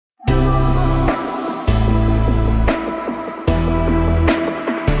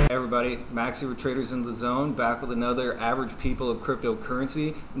everybody. Max here with Traders in the Zone, back with another Average People of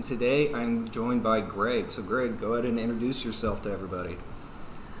Cryptocurrency. And today I'm joined by Greg. So Greg, go ahead and introduce yourself to everybody.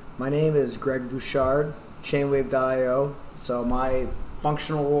 My name is Greg Bouchard, Chainwave.io. So my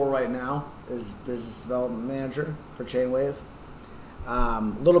functional role right now is Business Development Manager for Chainwave.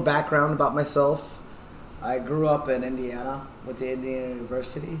 Little background about myself. I grew up in Indiana, went to Indiana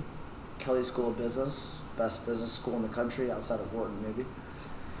University, Kelley School of Business, best business school in the country outside of Wharton maybe.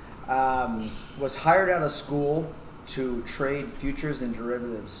 Was hired out of school to trade futures and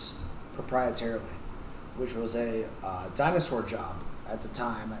derivatives proprietarily, which was a dinosaur job at the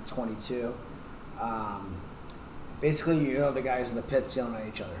time at 22. Basically, you know, the guys in the pits yelling at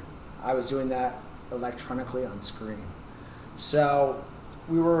each other. I was doing that electronically on screen. So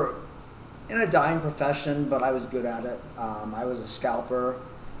we were in a dying profession, but I was good at it. I was a scalper,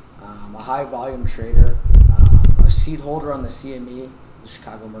 a high volume trader, a seat holder on the CME, the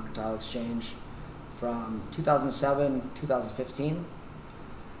Chicago Mercantile Exchange, from 2007 to 2015.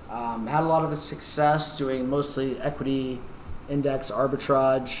 Had a lot of success doing mostly equity index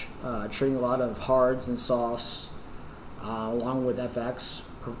arbitrage, trading a lot of hards and softs, along with FX,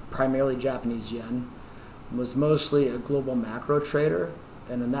 primarily Japanese yen. Was mostly a global macro trader,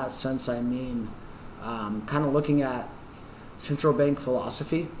 and in that sense I mean kind of looking at central bank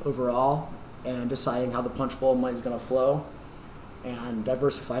philosophy overall and deciding how the punch bowl money is going to flow and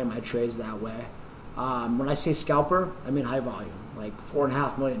diversifying my trades that way. When I say scalper, I mean high volume, like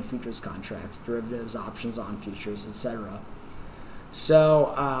 4.5 million futures contracts, derivatives, options on futures, etc.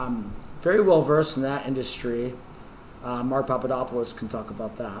 So very well versed in that industry. Mark Papadopoulos can talk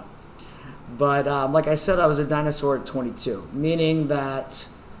about that. But like I said, I was a dinosaur at 22, meaning that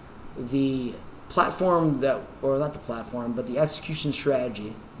the platform that, or not the platform, but the execution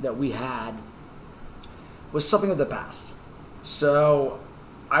strategy that we had was something of the past. So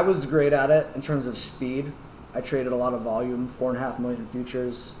I was great at it in terms of speed. I traded a lot of volume, 4.5 million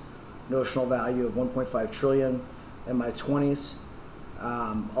futures, notional value of 1.5 trillion in my 20s,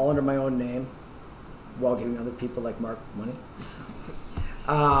 all under my own name, while giving other people like Mark money.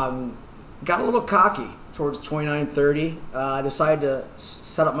 Got a little cocky towards 29, 30. I decided to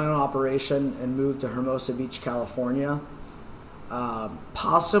set up my own operation and move to Hermosa Beach, California.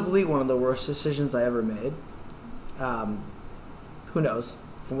 Possibly one of the worst decisions I ever made. Who knows,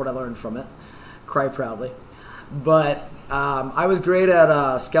 from what I learned from it. Cry proudly. But I was great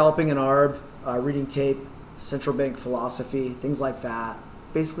at scalping and ARB, reading tape, central bank philosophy, things like that.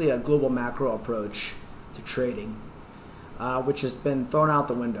 Basically a global macro approach to trading, which has been thrown out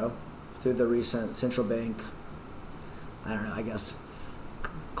the window through the recent central bank, I don't know, I guess,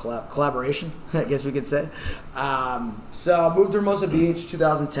 collaboration, I guess we could say. So I moved to Hermosa Beach,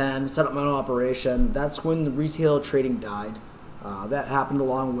 2010, set up my own operation. That's when the retail trading died. That happened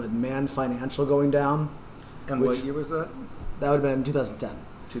along with Man Financial going down. And what year was that? That would have been 2010.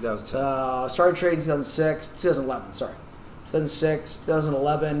 2010. Started trading 2011, sorry. 2006,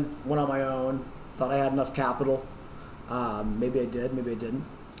 2011, went on my own. Thought I had enough capital. Maybe I did, maybe I didn't.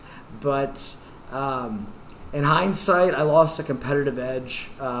 But in hindsight, I lost a competitive edge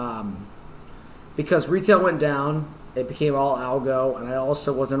because retail went down. It became all algo, and I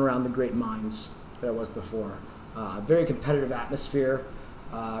also wasn't around the great minds that I was before. Very competitive atmosphere,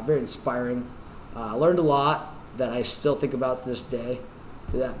 very inspiring. I learned a lot that I still think about to this day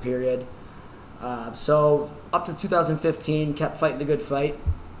through that period. So up to 2015, kept fighting the good fight,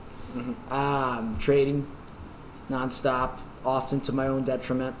 trading nonstop, often to my own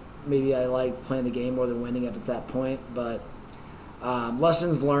detriment. Maybe I liked playing the game more than winning it at that point, but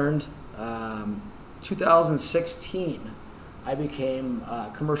lessons learned. 2016, I became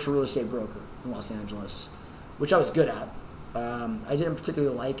a commercial real estate broker in Los Angeles, which I was good at. I didn't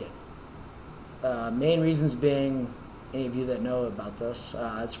particularly like it. Main reasons being, any of you that know about this,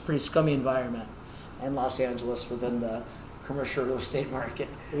 it's a pretty scummy environment in Los Angeles within the commercial real estate market.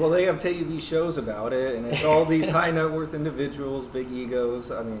 Well, they have TV shows about it, and it's all these high net worth individuals, big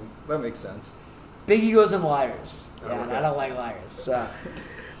egos. I mean, that makes sense. Big egos and liars. Yeah, okay. I don't like liars. So,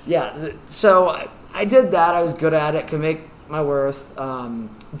 yeah, so I did that. I was good at it, could make my worth.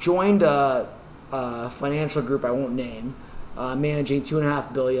 Joined a financial group I won't name, managing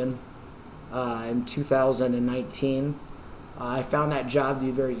 $2.5 billion in 2019. I found that job to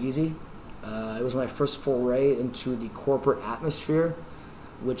be very easy. It was my first foray into the corporate atmosphere,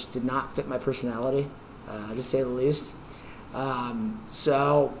 which did not fit my personality, to say the least.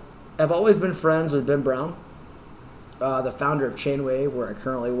 So I've always been friends with Ben Brown, the founder of Chainwave, where I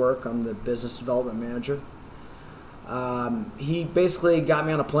currently work. I'm the business development manager. He basically got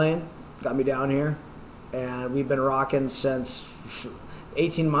me on a plane, got me down here, and we've been rocking since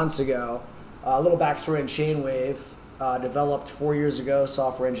 18 months ago. A little backstory on Chainwave. Developed 4 years ago,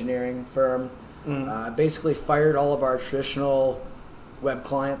 software engineering firm. Basically fired all of our traditional web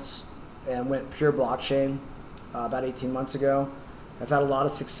clients and went pure blockchain about 18 months ago. I've had a lot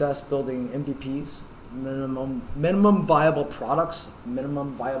of success building MVPs, minimum viable products,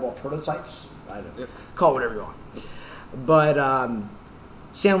 minimum viable prototypes. Call it whatever you want. But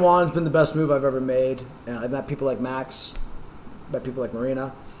San Juan's been the best move I've ever made. And I've met people like Max, met people like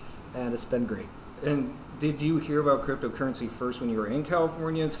Marina, and it's been great. And did you hear about cryptocurrency first when you were in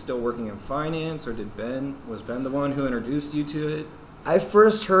California, still working in finance, or was Ben the one who introduced you to it? I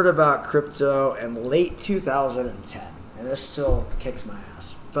first heard about crypto in late 2010, and this still kicks my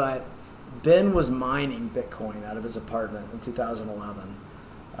ass. But Ben was mining Bitcoin out of his apartment in 2011.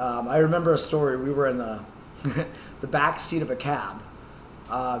 I remember a story. We were in the the back seat of a cab.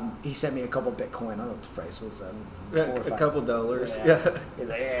 He sent me a couple Bitcoin. I don't know what the price was then. A couple dollars. Yeah. He's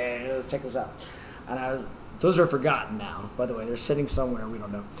like, hey, let's check this out. And those are forgotten now, by the way. They're sitting somewhere. We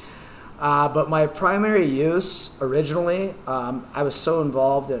don't know. But my primary use originally, I was so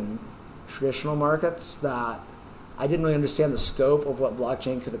involved in traditional markets that I didn't really understand the scope of what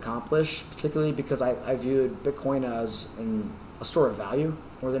blockchain could accomplish, particularly because I viewed Bitcoin as a store of value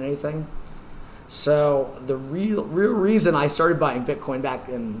more than anything. So the real reason I started buying Bitcoin back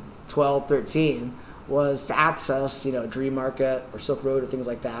in 12, 13 was to access, Dream Market or Silk Road or things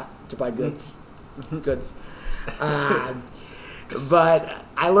like that to buy goods. But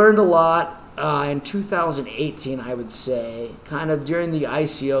I learned a lot in 2018, I would say, kind of during the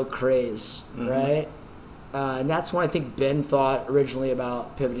ICO craze, right? And that's when I think Ben thought originally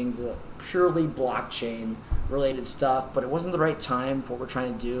about pivoting to purely blockchain-related stuff, but it wasn't the right time for what we're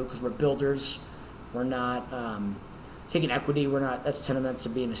trying to do because we're builders. We're not taking equity. That's tantamount to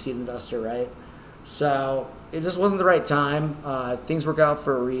being a seed investor, right? So it just wasn't the right time. Things work out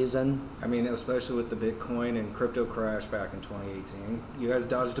for a reason. I mean, especially with the Bitcoin and crypto crash back in 2018, you guys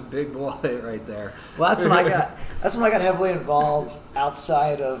dodged a big bullet right there. Well, that's when I got. That's when I got heavily involved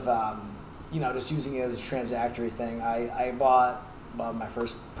outside of just using it as a transactory thing. I bought my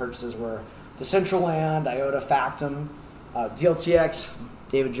first purchases were Decentraland, IOTA, Factum, DLTX.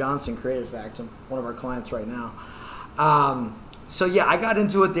 David Johnson created Factum, one of our clients right now. So yeah, I got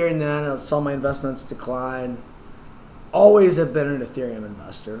into it there and then. I saw my investments decline. Always have been an Ethereum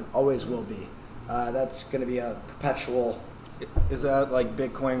investor. Always will be. That's going to be a perpetual. Is that like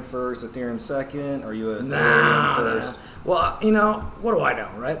Bitcoin first, Ethereum second? Or are you Ethereum first? Well, what do I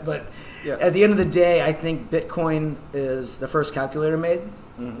know, right? But yeah. At the end of the day, I think Bitcoin is the first calculator made,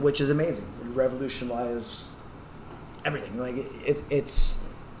 which is amazing. It revolutionized everything. Like it's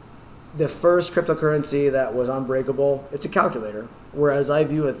the first cryptocurrency that was unbreakable. It's a calculator, whereas I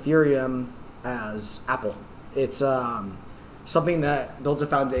view Ethereum as Apple. It's something that builds a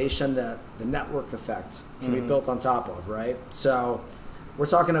foundation that the network effect can be built on top of, right? So we're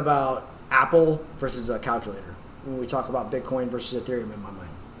talking about Apple versus a calculator when we talk about Bitcoin versus Ethereum in my mind.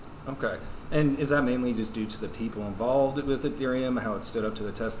 Okay. And is that mainly just due to the people involved with Ethereum, how it stood up to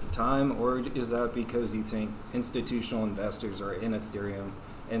the test of time, or is that because you think institutional investors are in Ethereum,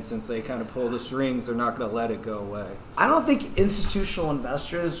 and since they kind of pull the strings, they're not going to let it go away? I don't think institutional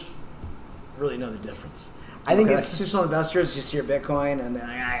investors really know the difference. I think institutional investors just hear Bitcoin and then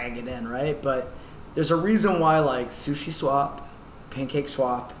I get in, right? But there's a reason why like Sushi Swap, Pancake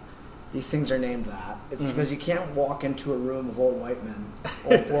Swap, these things are named that. It's because you can't walk into a room of old white men,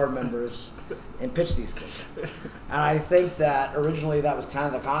 old board members, and pitch these things. And I think that originally that was kind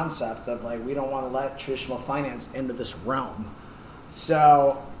of the concept of like, we don't want to let traditional finance into this realm.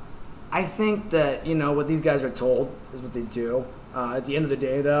 So I think that, what these guys are told is what they do. At the end of the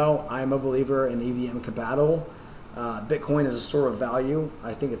day, though, I'm a believer in EVM compatible. Bitcoin is a store of value.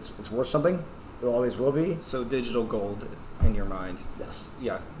 I think it's worth something. It always will be. So digital gold in your mind. Yes.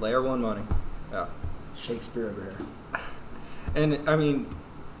 Yeah, layer one money. Yeah. Shakespeare over here. And I mean,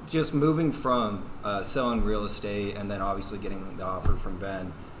 just moving from selling real estate and then obviously getting the offer from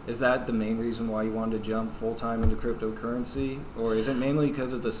Ben, is that the main reason why you wanted to jump full-time into cryptocurrency? Or is it mainly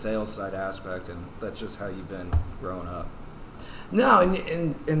because of the sales side aspect and that's just how you've been growing up? No,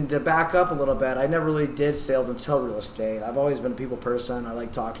 and to back up a little bit, I never really did sales until real estate. I've always been a people person. I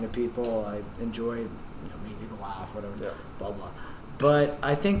like talking to people. I enjoy making people laugh, whatever, blah, blah. But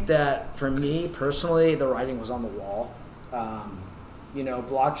I think that for me personally, the writing was on the wall.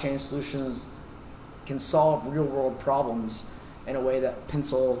 Blockchain solutions can solve real-world problems in a way that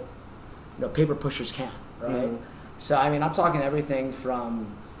paper pushers can't, right? So, I mean, I'm talking everything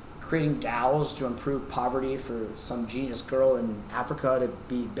from creating DAOs to improve poverty for some genius girl in Africa to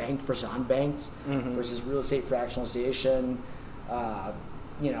be banked versus unbanked versus real estate fractionalization,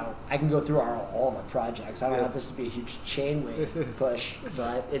 I can go through all of our projects. I don't want this to be a huge chain wave push,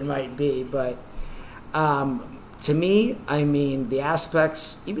 but it might be. But to me, I mean, the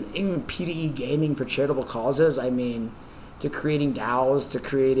aspects, even PDE gaming for charitable causes, I mean, to creating DAOs, to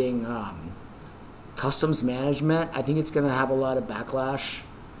creating customs management, I think it's going to have a lot of backlash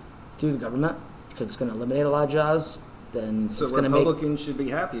through the government because it's going to eliminate a lot of jobs. Then so it's going to Republicans should be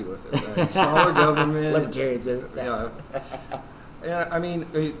happy with it. Right? Smaller government. Libertarians. Yeah. Yeah, I mean,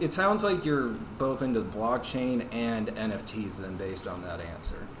 it sounds like you're both into blockchain and NFTs then based on that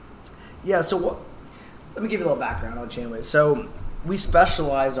answer. Yeah, so let me give you a little background on Chainwave. So we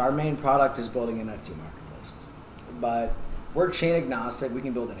specialize, our main product is building NFT marketplaces. But we're chain agnostic, we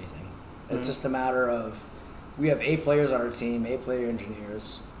can build anything. It's just a matter of, we have A players on our team, A player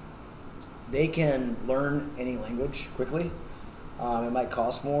engineers. They can learn any language quickly. It might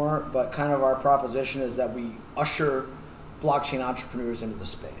cost more, but kind of our proposition is that we usher blockchain entrepreneurs into the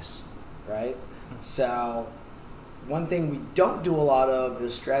space, right? So one thing we don't do a lot of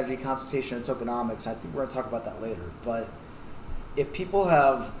is strategy, consultation, and tokenomics. I think we're going to talk about that later. But if people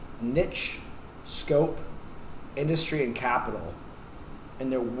have niche, scope, industry, and capital,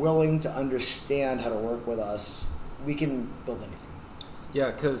 and they're willing to understand how to work with us, we can build anything. Yeah,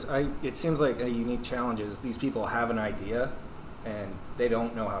 because it seems like a unique challenge is these people have an idea and they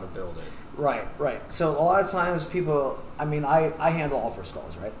don't know how to build it. Right. So a lot of times people, I mean, I handle all first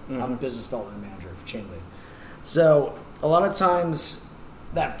calls, right? Mm-hmm. I'm a business development manager for Chainwave. So a lot of times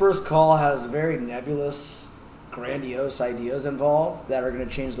that first call has very nebulous, grandiose ideas involved that are going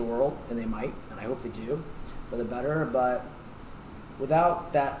to change the world, and they might, and I hope they do, for the better. But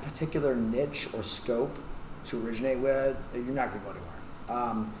without that particular niche or scope to originate with, you're not going to go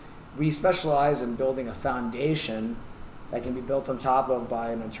anywhere. We specialize in building a foundation that can be built on top of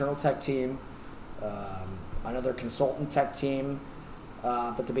by an internal tech team, another consultant tech team.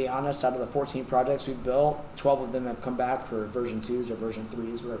 But to be honest, out of the 14 projects we've built, 12 of them have come back for version 2s or version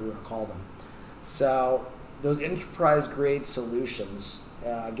 3s, whatever you want to call them. So those enterprise-grade solutions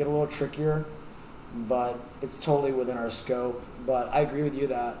get a little trickier, but it's totally within our scope. But I agree with you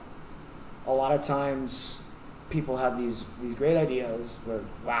that a lot of times people have these great ideas where,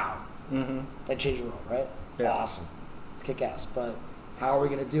 wow, that changed the world, right? Yeah. Awesome. It's kick-ass. But how are we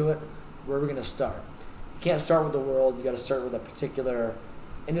going to do it? Where are we going to start? You can't start with the world. You got to start with a particular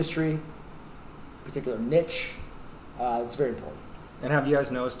industry, particular niche. It's very important. And have you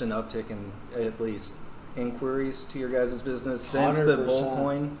guys noticed an uptick in at least inquiries to your guys' business since the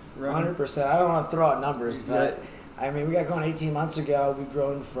Bullcoin run? 100%. I don't want to throw out numbers, but I mean, we got going 18 months ago. We've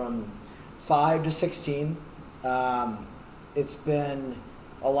grown from 5 to 16. It's been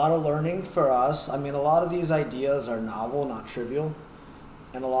a lot of learning for us. I mean, a lot of these ideas are novel, not trivial,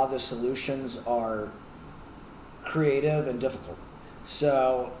 and a lot of the solutions are creative and difficult.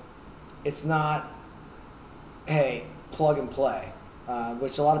 So it's not, hey, plug and play,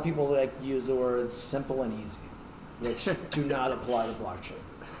 which a lot of people like use the words simple and easy, which do not apply to blockchain.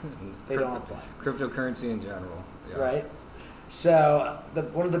 They don't apply. Cryptocurrency in general. Yeah. Right? So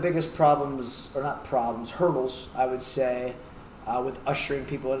one of the biggest problems, or not problems, hurdles, I would say, with ushering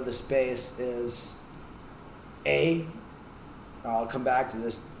people into the space is A, I'll come back to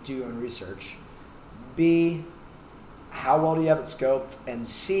this, do your own research. B, how well do you have it scoped? And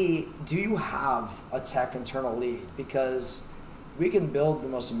C, do you have a tech internal lead? Because we can build the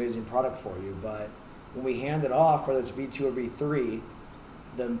most amazing product for you, but when we hand it off, whether it's V2 or V3,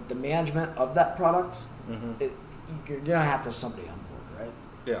 the management of that product, you're going to have somebody on board, right?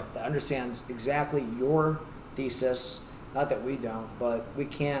 Yeah. That understands exactly your thesis. Not that we don't, but we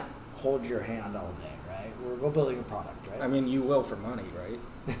can't hold your hand all day, right? We're building a product, right? I mean, you will for money, right?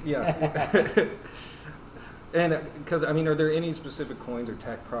 Yeah. And because, I mean, are there any specific coins or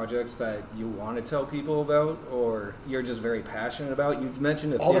tech projects that you want to tell people about, or you're just very passionate about? You've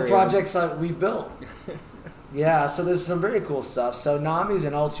mentioned Ethereum. All the projects that we've built. Yeah, so there's some very cool stuff. So NAMI is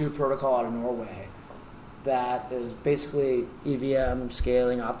an L2 protocol out of Norway that is basically EVM,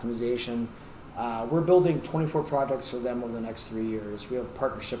 scaling, optimization. We're building 24 projects for them over the next 3 years. We have a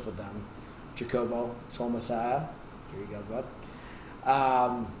partnership with them. Jacobo, Toll Messiah. Here you go,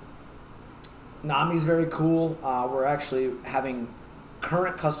 bud. NAMI's very cool. We're actually having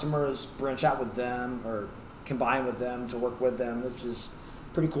current customers branch out with them or combine with them to work with them, which is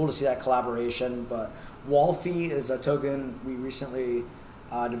pretty cool to see that collaboration. But Wallstreet is a token we recently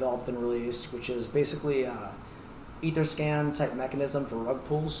developed and released, which is basically a Etherscan type mechanism for rug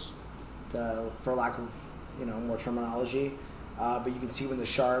pulls, for lack of more terminology. But you can see when the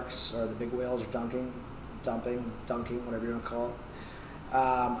sharks or the big whales are dumping, whatever you want to call it.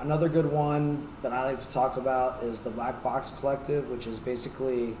 Another good one that I like to talk about is the Black Box Collective, which is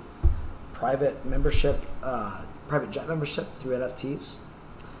basically private membership, private jet membership through NFTs.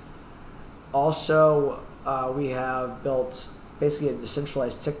 Also, we have built basically a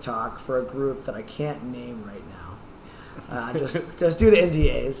decentralized TikTok for a group that I can't name right now. Just due to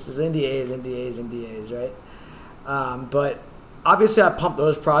NDAs. There's NDAs, right? But obviously I pump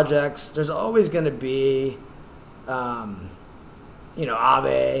those projects. There's always going to be, Aave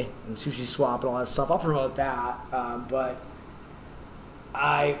and Sushi Swap and all that stuff. I'll promote that. But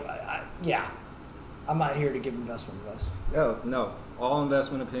I'm not here to give investment advice. Oh, no. All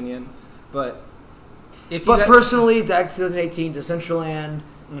investment opinion. But personally, back 2018, Decentraland,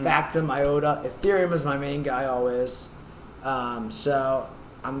 Factum, IOTA, Ethereum is my main guy always. So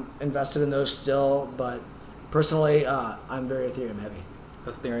I'm invested in those still, but personally, I'm very Ethereum heavy.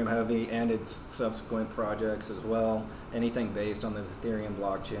 Ethereum heavy and its subsequent projects as well. Anything based on the Ethereum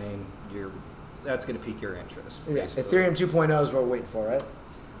blockchain, that's going to pique your interest. Yeah, Ethereum 2.0 is what we're waiting for, right?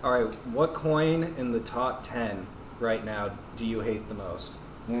 All right, what coin in the top 10 right now do you hate the most?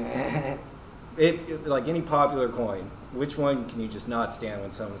 Like any popular coin, which one can you just not stand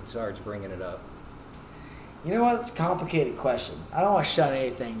when someone starts bringing it up? You know what? It's a complicated question. I don't want to shut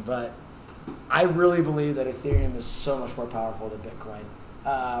anything, but I really believe that Ethereum is so much more powerful than Bitcoin.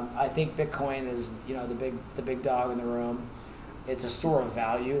 I think Bitcoin is, the big dog in the room. It's a store of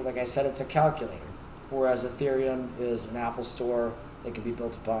value. Like I said, it's a calculator. Whereas Ethereum is an Apple store that can be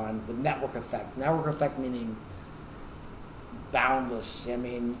built upon with network effect. Network effect meaning boundless. I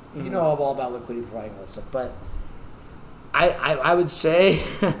mean, you know all about liquidity providing all that stuff. But I would say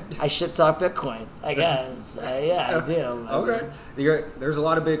I shit talk Bitcoin, I guess. I do. Okay. There's a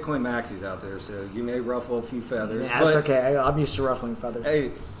lot of Bitcoin maxis out there, so you may ruffle a few feathers. Yeah, that's okay. I'm used to ruffling feathers.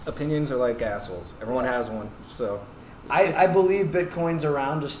 Hey, opinions are like assholes. Everyone has one. So I believe Bitcoin's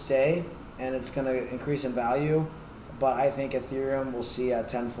around to stay, and it's going to increase in value. But I think Ethereum will see a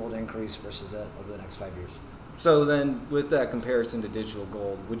tenfold increase versus it over the next 5 years. So then, with that comparison to digital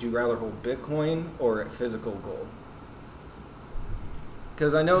gold, would you rather hold Bitcoin or physical gold?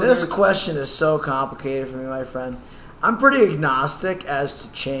 Because I know this question is so complicated for me, my friend. I'm pretty agnostic as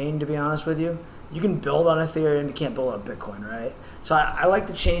to chain, to be honest with you. You can build on Ethereum, you can't build on Bitcoin, right? So I like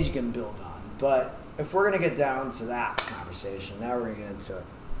the chains you can build on. But if we're going to get down to that conversation, now we're going to get into it.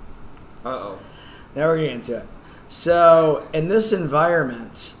 Uh-oh. Now we're getting into it. So in this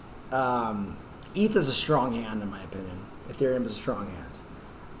environment, ETH is a strong hand, in my opinion. Ethereum is a strong hand.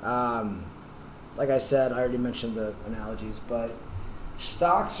 Like I said, I already mentioned the analogies, but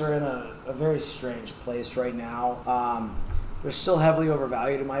stocks are in a very strange place right now. They're still heavily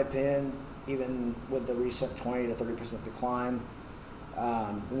overvalued, in my opinion, even with the recent 20 to 30% decline.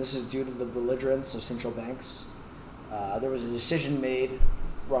 And this is due to the belligerence of central banks. There was a decision made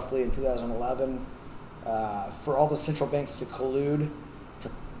roughly in 2011 for all the central banks to collude.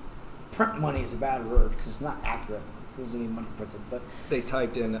 To print money is a bad word because it's not accurate. There's any money printed, but they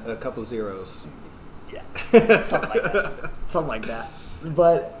typed in a couple zeros. Yeah, something like that.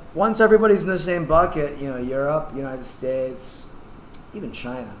 But once everybody's in the same bucket, Europe, United States, even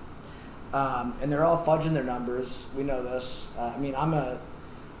China, and they're all fudging their numbers. We know this.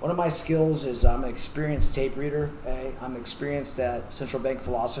 One of my skills is I'm an experienced tape reader. I'm experienced at central bank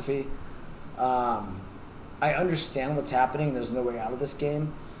philosophy. I understand what's happening. There's no way out of this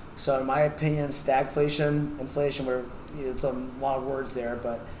game. So in my opinion, stagflation, inflation, it's a lot of words there,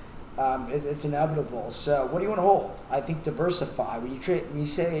 but it's inevitable. So what do you want to hold? I think diversify. When you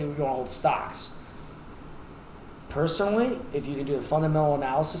say you want to hold stocks, personally, if you can do a fundamental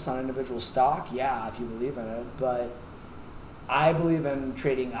analysis on individual stock, yeah, if you believe in it. But I believe in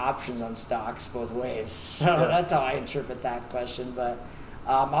trading options on stocks both ways. So that's how I interpret that question. But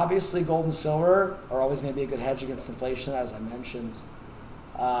obviously, gold and silver are always going to be a good hedge against inflation, as I mentioned.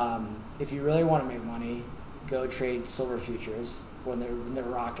 If you really want to make money, go trade silver futures when they're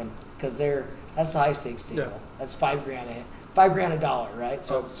rocking, because that's the high stakes table. Yeah. That's $5 grand a dollar, right?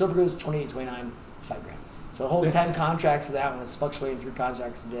 So silver goes to 28, 29, it's $5 grand. So hold 10 contracts of that when it's fluctuating 3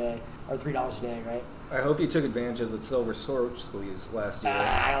 contracts a day or $3 a day, right? I hope you took advantage of the silver squeeze last year.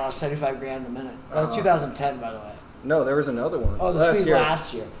 I lost 75 grand in a minute. That was 2010, by the way. No, there was another one. Oh, the squeeze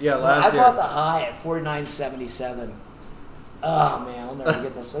last year. Yeah, last year. I bought the high at 49.77. Oh man, I'll never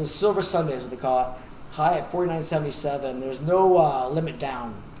get this. It was Silver Sundays, what they call it. High at 49.77. There's no limit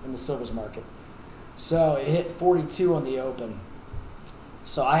down in the silvers market. So it hit 42 on the open.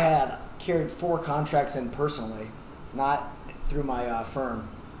 So I had carried 4 contracts in personally, not through my firm.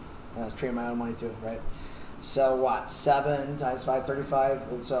 I was trading my own money too, right? So what? 7 times 5,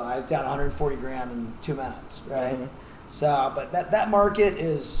 35. And so I down 140 grand in 2 minutes, right? Mm-hmm. So, but that market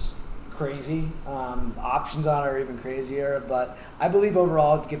is crazy. Options on it are even crazier. But I believe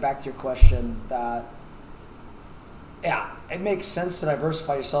overall, to get back to your question, that yeah, it makes sense to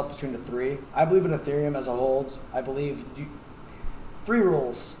diversify yourself between the three. I believe in Ethereum as a whole. I believe four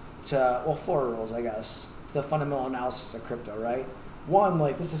rules, I guess, to the fundamental analysis of crypto, right? One,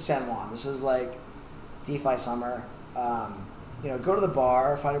 like, this is San Juan. This is like DeFi summer. Go to the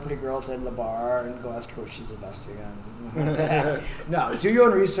bar, find a pretty girl at the end of the bar, and go ask her what she's investing in. No, do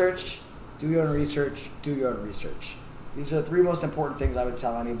your own research. Do your own research. Do your own research. These are the three most important things I would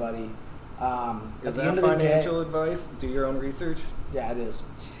tell anybody. Is that financial advice? Do your own research? Yeah, it is.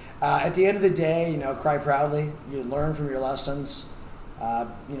 At the end of the day, cry proudly. You learn from your lessons.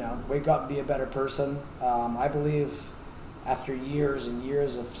 Wake up and be a better person. I believe after years and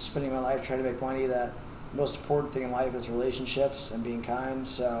years of spending my life trying to make money that the most important thing in life is relationships and being kind.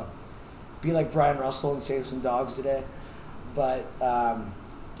 So be like Brian Russell and save some dogs today. But, at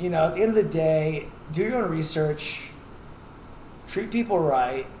the end of the day, do your own research. Treat people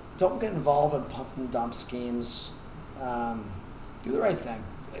right. Don't get involved in pump and dump schemes. Do the right thing.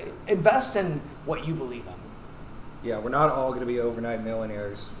 Invest in what you believe in. Yeah, we're not all going to be overnight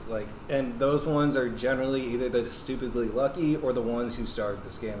millionaires. And those ones are generally either the stupidly lucky or the ones who started the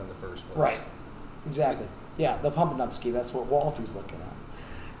scam in the first place. Right. Exactly. Yeah, the pump and dump scheme. That's what Wallstreet's looking at.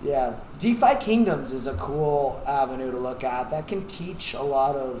 Yeah, DeFi Kingdoms is a cool avenue to look at that can teach a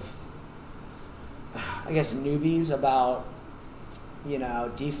lot of, newbies about,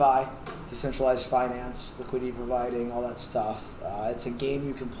 DeFi, decentralized finance, liquidity providing, all that stuff. It's a game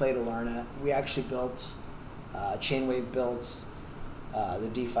you can play to learn it. We actually built, Chainwave built the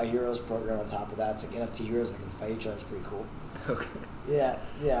DeFi Heroes program on top of that. It's like NFT heroes that can fight each other. It's pretty cool. Okay.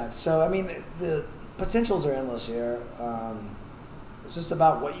 Yeah. So, the potentials are endless here. It's just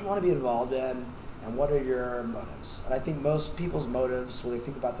about what you want to be involved in and what are your motives. And I think most people's motives when they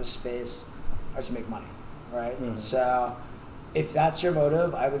think about this space are to make money, right? Mm-hmm. So if that's your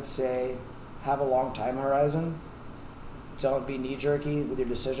motive, I would say have a long time horizon. Don't be knee-jerky with your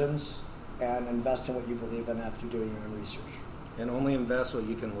decisions and invest in what you believe in after doing your own research. And only invest what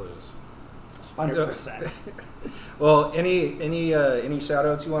you can lose. 100%. Well, any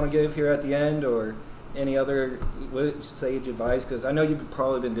shout-outs you want to give here at the end, or any other sage advice? Because I know you've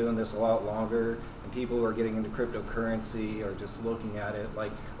probably been doing this a lot longer, and people who are getting into cryptocurrency are just looking at it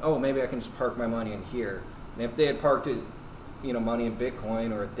like, oh, maybe I can just park my money in here. And if they had parked it, money in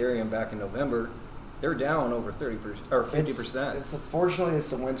Bitcoin or Ethereum back in November, they're down over 30% or 50%. Fortunately, it's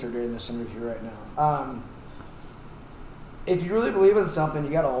the winter during this interview right now. If you really believe in something, you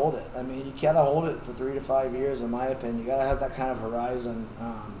got to hold it. You got to hold it for 3 to 5 years, in my opinion. You got to have that kind of horizon.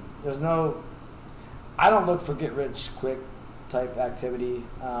 I don't look for get rich quick type activity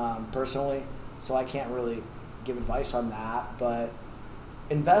personally, so I can't really give advice on that. But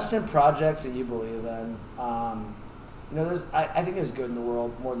invest in projects that you believe in. I think there's good in the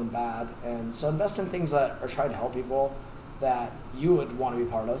world more than bad, and so invest in things that are trying to help people that you would want to be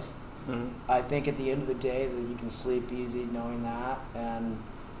part of. Mm-hmm. I think at the end of the day that you can sleep easy knowing that, and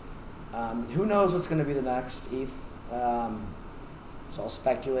who knows what's going to be the next ETH. It's all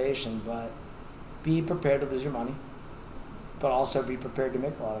speculation, but be prepared to lose your money, but also be prepared to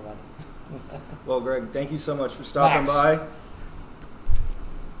make a lot of money. Well, Greg, thank you so much for stopping by.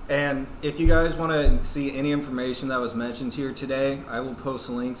 And if you guys want to see any information that was mentioned here today, I will post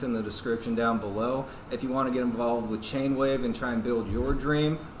links in the description down below. If you want to get involved with Chainwave and try and build your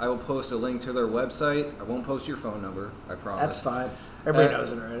dream, I will post a link to their website. I won't post your phone number, I promise. That's fine. Everybody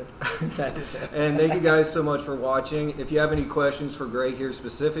knows it already. And thank you guys so much for watching. If you have any questions for Greg here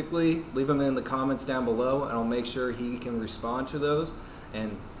specifically, leave them in the comments down below, and I'll make sure he can respond to those.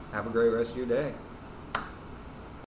 And have a great rest of your day.